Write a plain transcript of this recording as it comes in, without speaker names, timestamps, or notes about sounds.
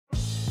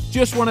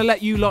Just want to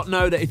let you lot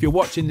know that if you're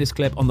watching this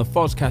clip on the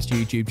Fozcast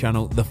YouTube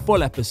channel, the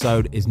full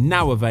episode is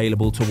now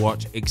available to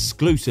watch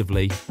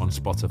exclusively on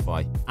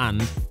Spotify,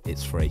 and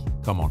it's free.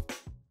 Come on.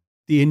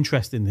 The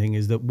interesting thing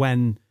is that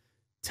when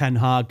Ten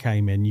Hag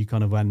came in, you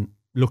kind of went,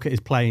 look at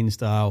his playing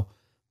style,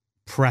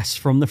 press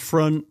from the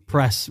front,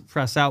 press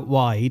out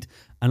wide.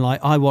 And like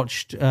I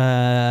watched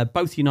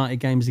both United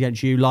games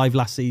against you live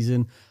last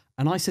season,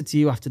 and I said to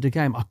you after the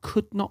game, I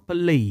could not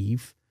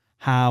believe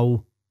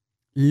how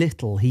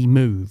little he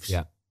moves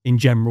in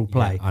general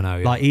play. Yeah, I know.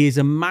 Yeah. Like he is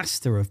a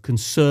master of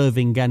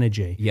conserving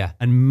energy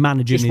and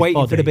managing just his waiting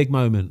body. for the big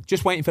moment.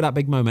 Just waiting for that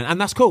big moment.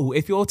 And that's cool.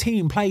 If your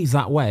team plays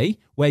that way,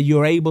 where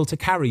you're able to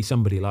carry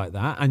somebody like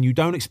that and you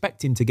don't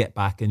expect him to get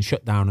back and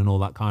shut down and all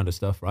that kind of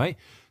stuff, right?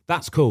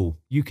 That's cool.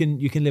 You can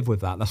live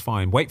with that. That's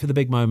fine. Wait for the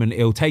big moment.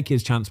 He'll take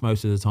his chance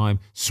most of the time.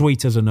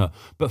 Sweet as a nut.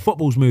 But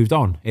football's moved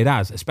on. It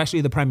has,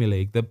 especially the Premier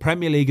League. The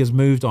Premier League has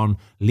moved on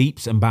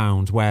leaps and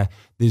bounds where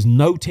there's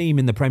no team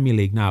in the Premier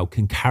League now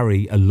can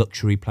carry a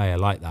luxury player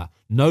like that.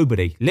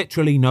 Nobody.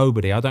 Literally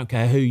nobody. I don't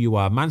care who you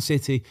are. Man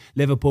City,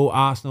 Liverpool,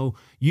 Arsenal.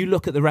 You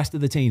look at the rest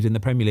of the teams in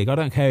the Premier League. I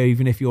don't care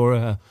even if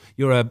you're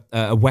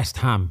a West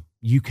Ham.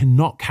 You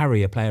cannot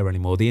carry a player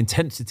anymore. The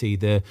intensity,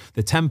 the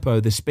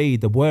tempo, the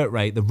speed, the work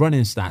rate, the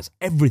running stats,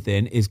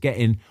 everything is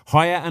getting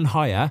higher and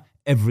higher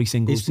every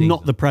single season. It's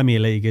not the Premier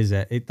League, is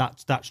it?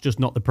 That's just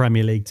not the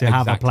Premier League to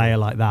have a player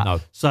like that.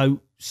 No.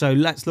 So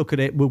let's look at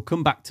it. We'll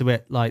come back to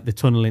it, like the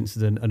tunnel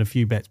incident and a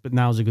few bits, but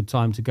now's a good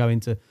time to go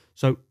into.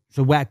 So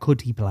where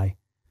could he play?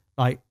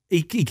 Like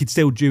he could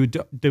still do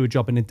a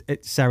job in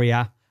Serie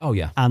A. Oh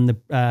yeah, and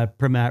the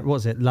Premier, what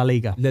was it, La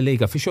Liga? La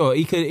Liga for sure.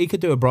 He could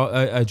do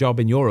a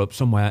job in Europe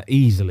somewhere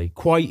easily,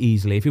 quite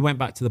easily. If he went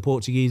back to the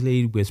Portuguese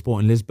league with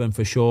Sporting Lisbon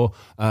for sure,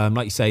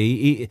 like you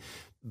say,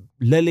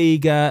 La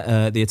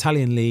Liga, the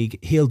Italian league,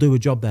 he'll do a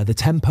job there. The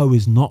tempo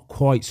is not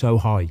quite so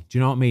high. Do you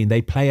know what I mean?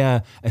 They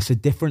play it's a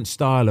different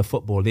style of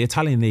football. The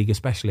Italian league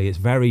especially, it's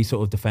very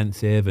sort of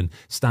defensive and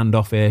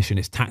standoffish and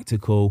it's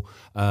tactical.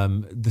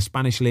 The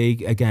Spanish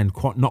league, again,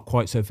 not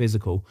quite so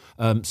physical.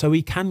 So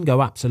he can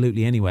go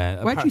absolutely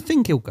anywhere. Where do you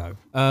think he'll go?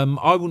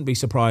 I wouldn't be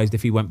surprised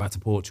if he went back to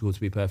Portugal, to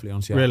be perfectly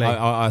honest. Really?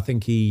 I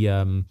think he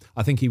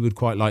would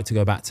quite like to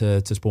go back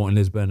to Sporting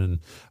Lisbon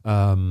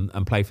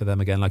and play for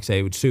them again. Like I say,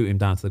 it would suit him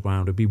down to the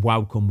ground. Be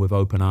welcome with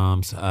open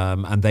arms,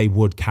 and they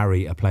would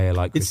carry a player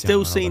like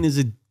Cristiano It's still seen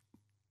as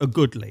a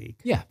good league,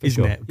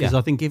 isn't it? Because I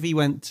think if he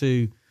went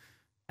to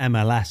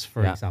MLS,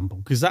 for example,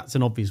 because that's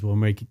an obvious one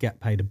where he could get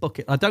paid a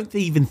bucket. I don't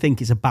even think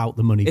it's about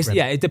the money.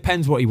 It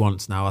depends what he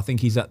wants now. I think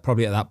he's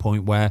probably at that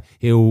point where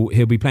he'll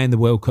be playing the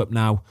World Cup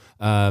now.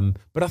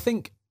 But I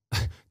think,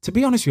 to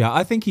be honest with you,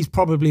 I think he's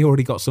probably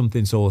already got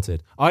something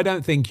sorted. I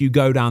don't think you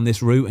go down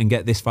this route and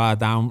get this far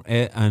down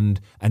it and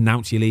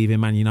announce you're leaving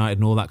Man United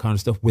and all that kind of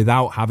stuff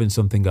without having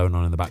something going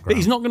on in the background. But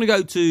he's not going to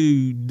go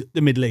to the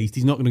Middle East.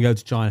 He's not going to go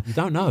to China. You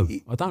don't know.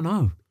 I don't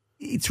know.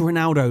 It's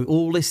Ronaldo.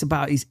 All this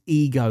about his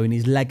ego and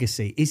his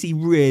legacy. Is he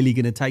really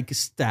going to take a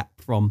step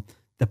from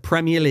the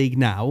Premier League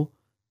now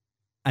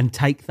and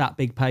take that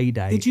big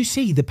payday? Did you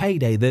see the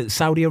payday that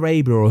Saudi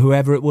Arabia or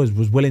whoever it was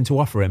willing to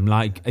offer him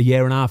like a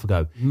year and a half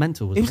ago?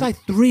 Mental, wasn't it? It was like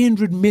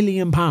 £300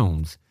 million.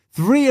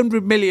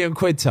 300 million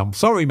quid, Tom.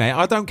 Sorry, mate.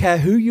 I don't care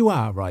who you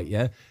are, right?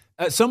 Yeah.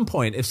 At some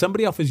point, if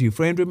somebody offers you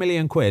 300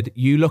 million quid,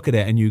 you look at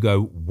it and you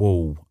go,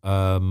 whoa,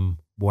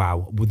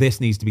 wow,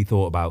 this needs to be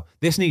thought about.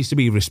 This needs to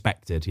be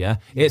respected, yeah?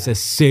 It's a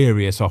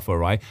serious offer,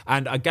 right?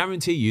 And I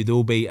guarantee you there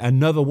will be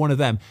another one of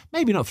them,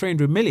 maybe not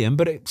 300 million,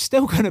 but it's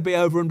still going to be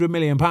over 100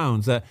 million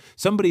pounds that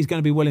somebody's going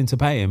to be willing to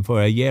pay him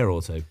for a year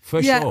or two,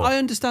 for sure. Yeah, I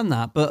understand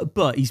that,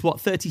 but he's what,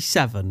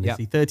 37? Is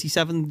he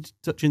 37,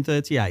 touching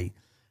 38?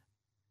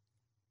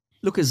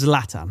 Look at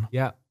Zlatan.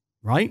 Yeah.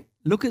 Right?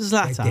 Look at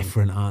Zlatan. They're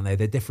different, aren't they?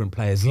 They're different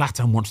players.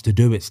 Zlatan wants to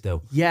do it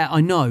still. Yeah,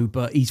 I know,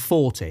 but he's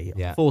 40,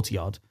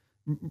 40-odd.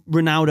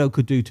 Ronaldo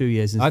could do 2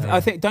 years.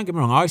 I think, don't get me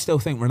wrong, I still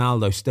think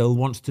Ronaldo still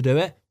wants to do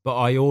it, but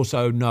I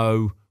also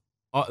know,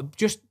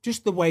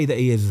 just the way that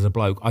he is as a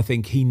bloke, I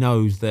think he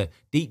knows that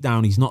deep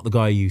down he's not the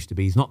guy he used to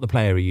be. He's not the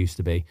player he used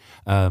to be.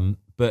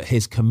 But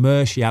his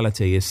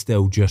commerciality is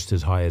still just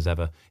as high as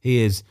ever. He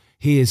is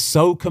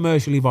so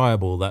commercially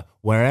viable that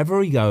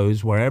wherever he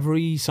goes, wherever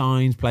he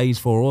signs, plays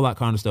for, all that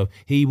kind of stuff,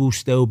 he will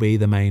still be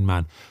the main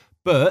man.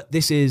 But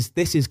this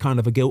is kind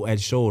of a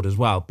gilt-edged sword as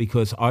well,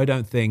 because I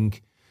don't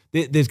think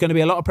there's going to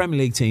be a lot of Premier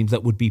League teams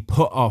that would be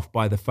put off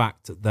by the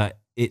fact that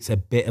it's a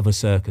bit of a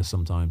circus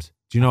sometimes.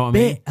 Do you know what I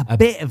mean? A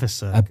bit of a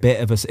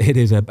circus. It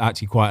is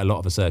actually quite a lot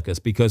of a circus,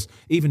 because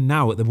even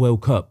now at the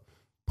World Cup,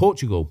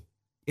 Portugal,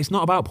 it's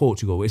not about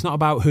Portugal. It's not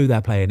about who they're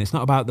playing. It's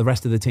not about the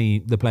rest of the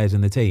team, the players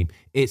in the team.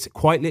 It's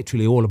quite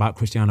literally all about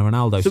Cristiano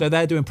Ronaldo. So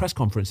they're doing press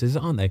conferences,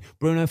 aren't they?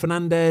 Bruno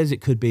Fernandes, it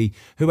could be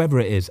whoever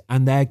it is.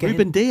 And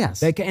Ruben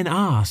Diaz. They're getting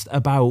asked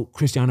about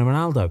Cristiano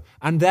Ronaldo.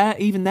 And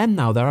even then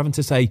now, they're having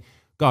to say,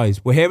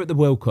 guys, we're here at the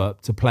World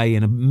Cup to play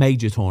in a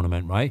major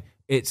tournament, right?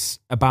 It's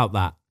about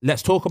that.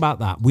 let's talk about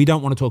that. We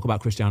don't want to talk about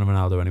Cristiano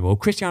Ronaldo anymore.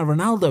 Cristiano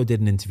Ronaldo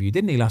did an interview,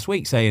 didn't he, last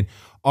week, saying,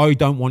 I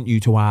don't want you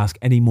to ask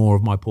any more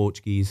of my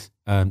Portuguese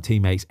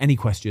teammates any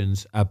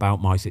questions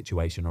about my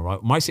situation, all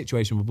right? My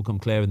situation will become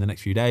clear in the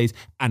next few days,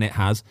 and it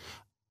has.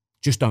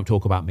 Just don't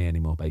talk about me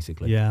anymore,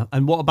 basically. Yeah.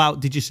 And what about,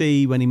 did you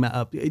see when he met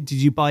up? Did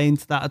you buy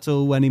into that at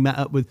all when he met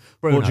up with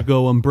Bruno.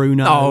 Portugal and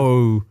Bruno?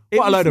 Oh,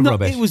 what a load of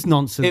rubbish. It was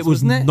nonsense, It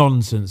was wasn't it?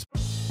 nonsense.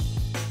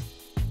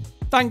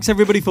 Thanks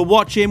everybody for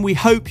watching. We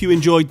hope you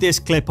enjoyed this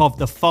clip of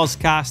the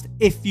Fozcast.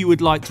 If you would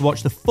like to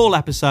watch the full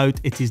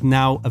episode, it is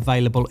now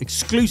available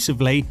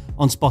exclusively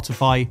on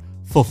Spotify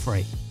for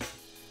free.